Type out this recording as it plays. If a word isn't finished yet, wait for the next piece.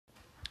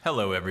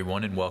Hello,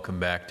 everyone, and welcome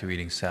back to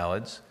Eating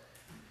Salads.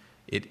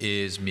 It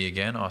is me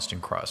again,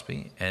 Austin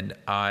Crosby, and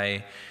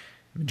I'm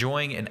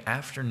enjoying an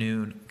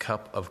afternoon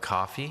cup of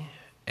coffee,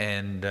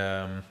 and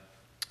I'm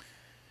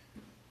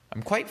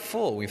quite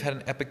full. We've had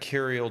an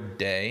epicureal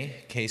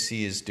day.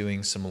 Casey is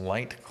doing some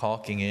light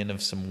caulking in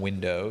of some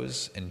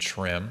windows and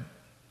trim,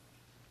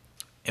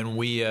 and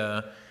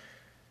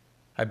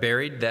I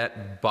buried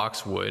that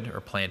boxwood,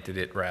 or planted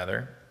it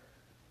rather,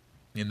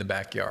 in the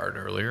backyard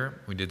earlier.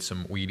 We did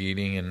some weed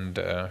eating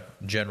and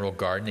general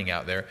gardening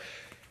out there.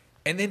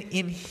 And then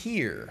in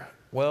here,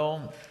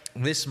 well,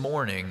 this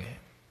morning,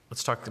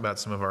 let's talk about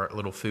some of our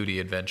little foodie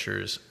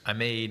adventures. I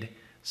made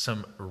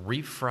some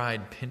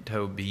refried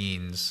pinto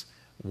beans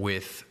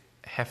with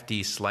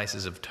hefty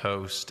slices of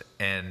toast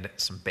and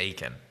some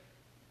bacon,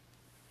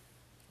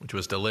 which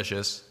was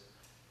delicious.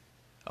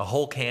 A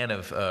whole can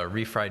of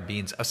refried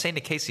beans. I was saying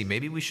to Casey,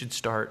 maybe we should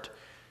start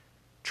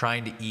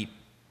trying to eat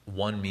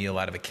one meal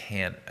out of a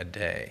can a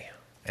day.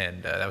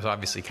 And that was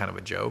obviously kind of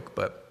a joke,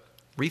 but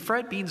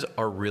refried beans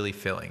are really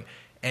filling.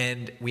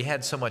 And we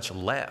had so much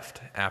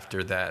left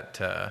after that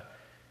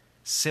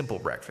simple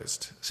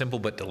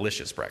but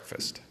delicious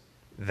breakfast,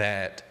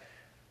 that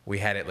we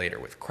had it later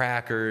with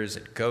crackers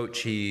and goat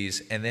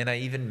cheese. And then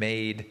I even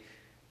made,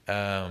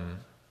 let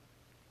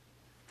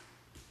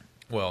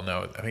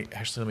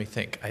me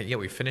think.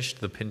 We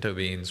finished the pinto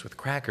beans with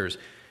crackers,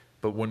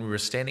 but when we were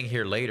standing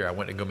here later, I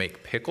went to go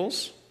make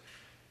pickles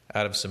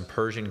out of some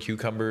Persian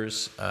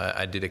cucumbers.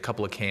 I did a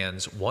couple of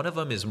cans. One of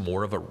them is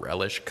more of a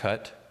relish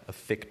cut, a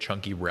thick,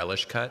 chunky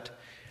relish cut,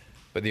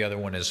 but the other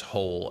one is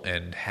whole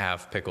and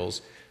half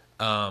pickles.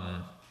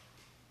 Couldn't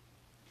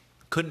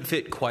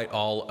fit quite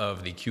all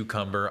of the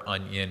cucumber,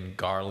 onion,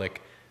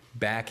 garlic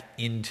back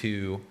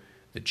into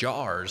the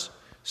jars,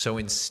 so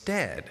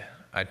instead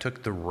I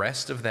took the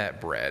rest of that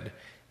bread,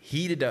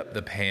 heated up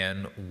the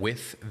pan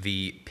with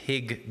the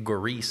pig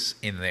grease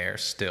in there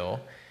still,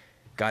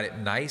 got it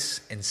nice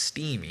and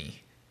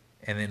steamy,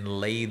 and then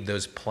laid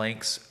those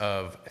planks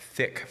of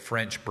thick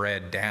French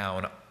bread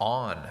down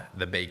on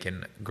the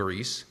bacon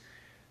grease.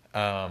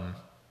 And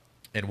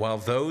while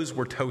those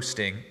were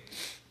toasting,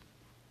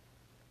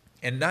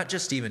 and not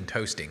just even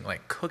toasting,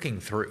 like cooking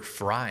through,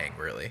 frying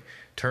really,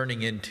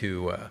 turning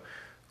into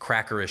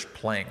crackerish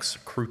planks,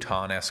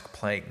 crouton-esque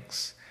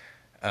planks,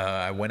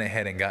 I went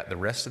ahead and got the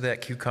rest of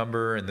that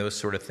cucumber and those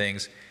sort of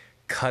things,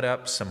 cut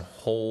up some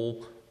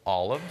whole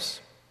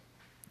olives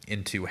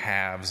into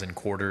halves and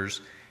quarters,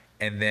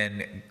 and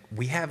then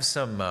we have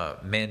some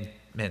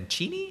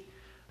mancini,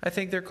 I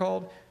think they're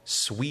called,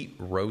 sweet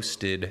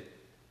roasted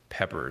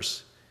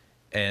peppers,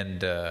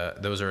 and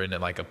those are in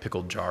like a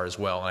pickled jar as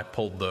well. And I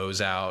pulled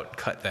those out,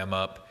 cut them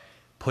up,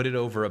 put it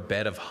over a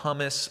bed of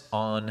hummus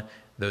on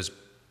those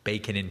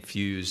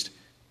bacon-infused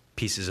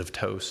pieces of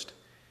toast,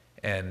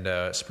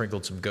 and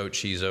sprinkled some goat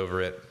cheese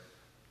over it.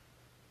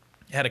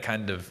 Had a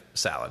kind of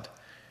salad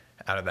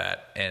out of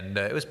that, and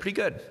it was pretty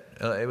good.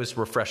 It was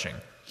refreshing.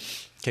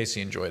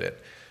 Casey enjoyed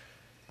it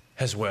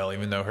as well,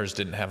 even though hers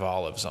didn't have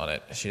olives on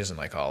it. She doesn't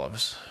like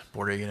olives.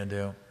 What are you going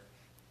to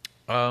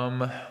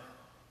do?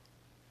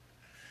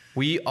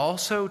 We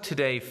also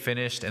today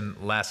finished, and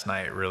last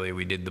night really,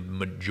 we did the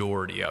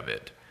majority of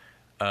it.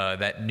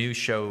 That new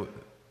show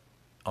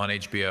on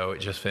HBO,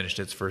 it just finished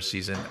its first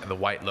season, The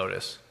White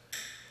Lotus.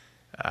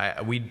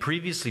 We'd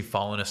previously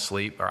fallen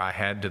asleep, or I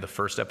had, to the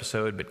first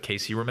episode, but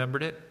Casey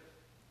remembered it.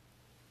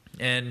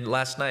 And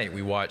last night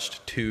we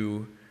watched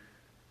 2,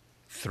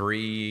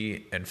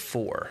 3, and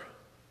 4.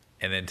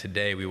 And then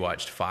today we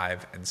watched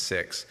 5 and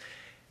 6.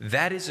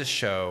 That is a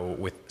show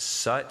with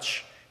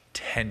such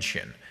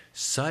tension,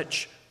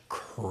 such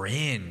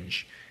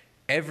cringe.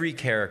 Every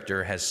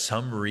character has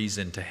some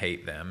reason to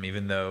hate them,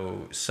 even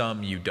though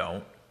some you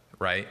don't,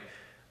 right?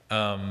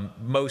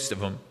 Most of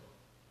them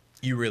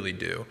you really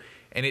do.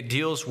 And it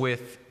deals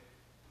with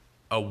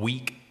a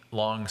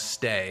week-long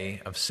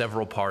stay of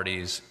several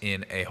parties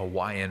in a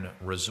Hawaiian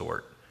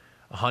resort.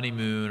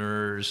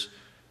 Honeymooners,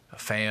 a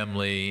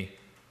family,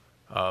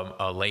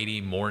 a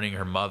lady mourning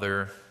her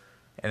mother,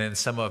 and then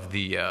some of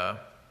the,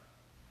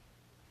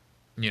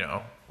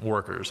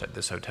 workers at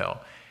this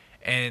hotel.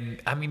 And,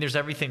 I mean, there's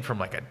everything from,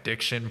 like,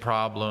 addiction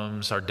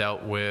problems are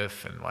dealt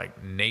with, and,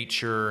 like,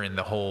 nature and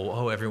the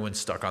whole, everyone's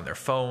stuck on their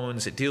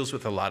phones. It deals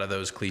with a lot of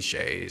those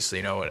cliches,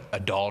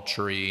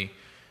 adultery,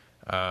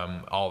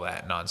 all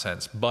that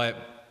nonsense. But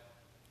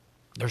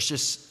there's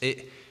just,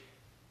 it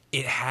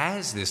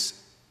has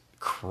this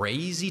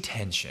crazy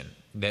tension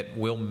that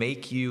will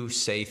make you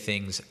say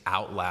things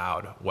out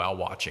loud while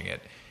watching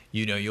it.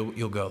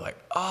 You'll go like,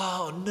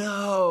 oh,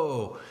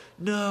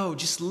 no,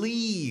 just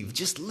leave.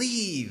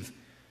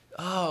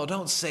 Oh,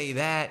 don't say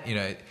that.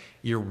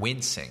 You're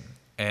wincing.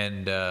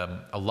 And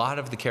a lot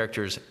of the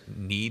characters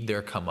need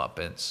their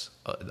comeuppance.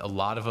 A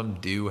lot of them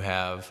do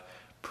have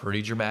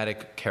pretty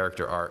dramatic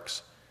character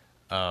arcs.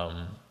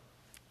 But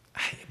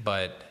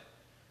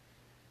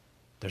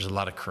there's a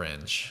lot of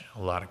cringe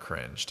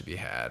to be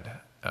had.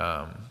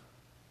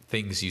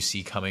 Things you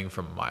see coming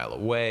from a mile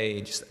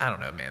away. Just, I don't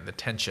know, man, the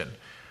tension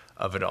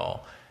of it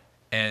all.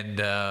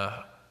 And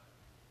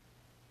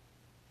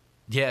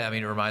Yeah, I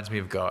mean, it reminds me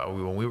of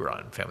when we were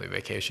on family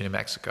vacation in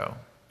Mexico.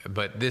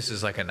 But this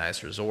is like a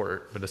nice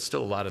resort, but it's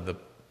still a lot of the,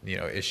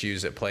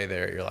 issues at play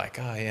there. You're like,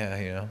 oh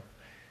yeah.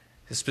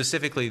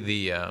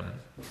 Specifically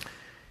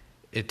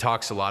it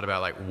talks a lot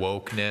about like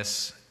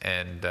wokeness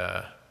and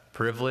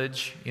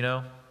privilege,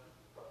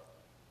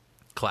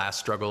 class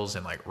struggles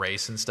and like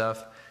race and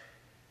stuff.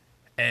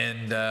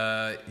 And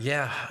I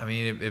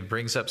mean, it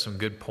brings up some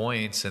good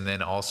points, and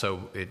then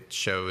also it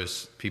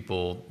shows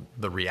people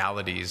the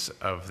realities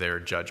of their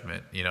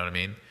judgment. You know what I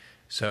mean?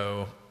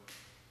 So,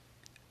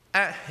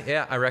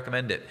 I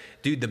recommend it,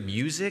 dude. The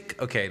music.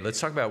 Okay,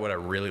 let's talk about what I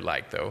really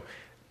like though.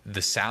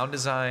 The sound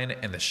design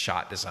and the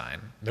shot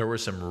design. There were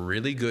some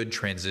really good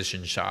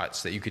transition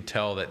shots that you could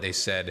tell that they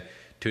said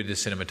to the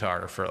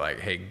cinematographer, like,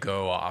 "Hey,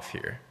 go off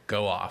here.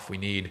 Go off. We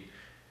need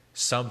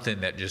something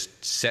that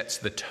just sets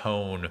the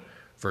tone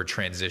for a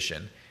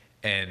transition."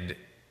 And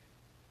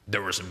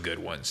there were some good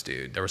ones,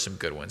 dude. There were some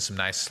good ones. Some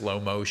nice slow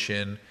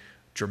motion,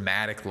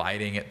 dramatic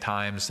lighting at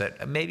times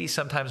that maybe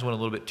sometimes went a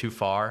little bit too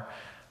far,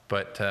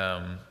 but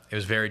it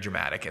was very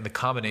dramatic. And the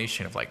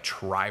combination of like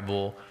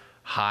tribal,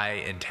 high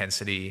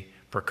intensity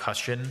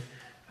percussion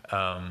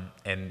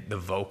and the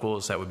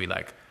vocals that would be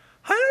like,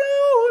 "Hello,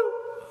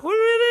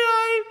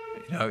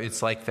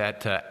 it's like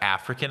that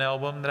African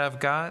album that I've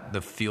got,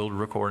 the field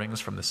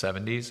recordings from the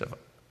 70s of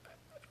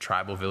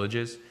tribal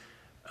villages.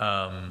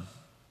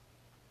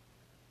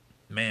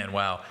 Man,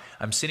 wow.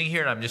 I'm sitting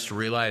here and I'm just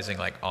realizing,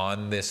 like,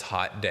 on this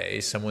hot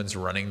day, someone's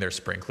running their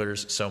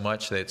sprinklers so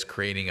much that it's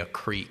creating a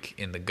creek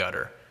in the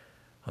gutter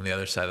on the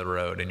other side of the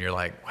road. And you're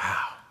like,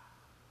 wow.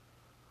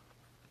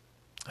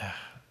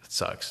 It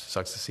sucks.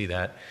 Sucks to see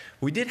that.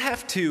 We did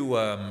have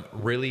to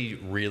really,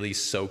 really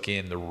soak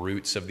in the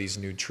roots of these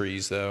new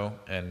trees, though.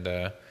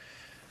 And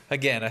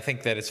again, I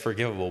think that it's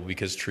forgivable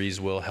because trees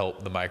will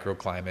help the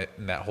microclimate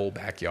in that whole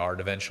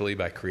backyard eventually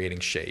by creating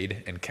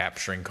shade and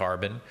capturing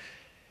carbon.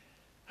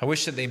 I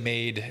wish that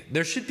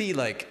there should be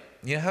like,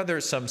 how there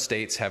are some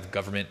states have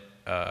government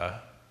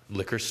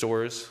liquor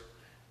stores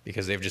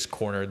because they've just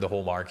cornered the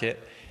whole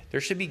market.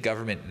 There should be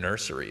government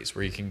nurseries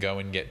where you can go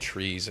and get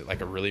trees at like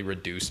a really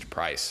reduced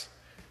price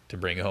to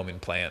bring home and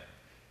plant,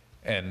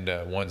 and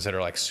ones that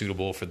are like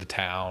suitable for the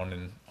town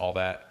and all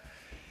that.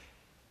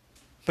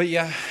 But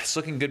yeah, it's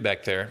looking good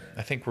back there.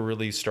 I think we're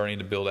really starting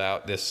to build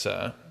out this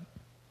side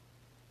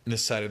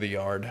of the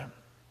yard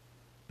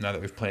now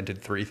that we've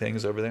planted 3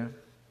 things over there.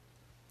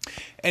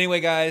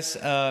 Anyway, guys,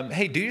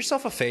 hey, do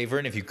yourself a favor,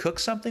 and if you cook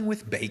something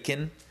with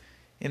bacon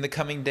in the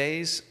coming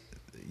days,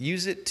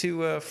 use it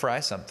to fry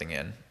something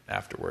in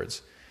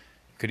afterwards.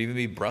 It could even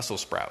be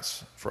Brussels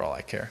sprouts, for all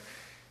I care.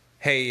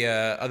 Hey,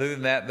 other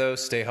than that, though,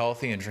 stay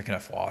healthy and drink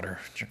enough water.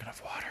 And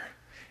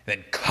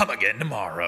then come again tomorrow.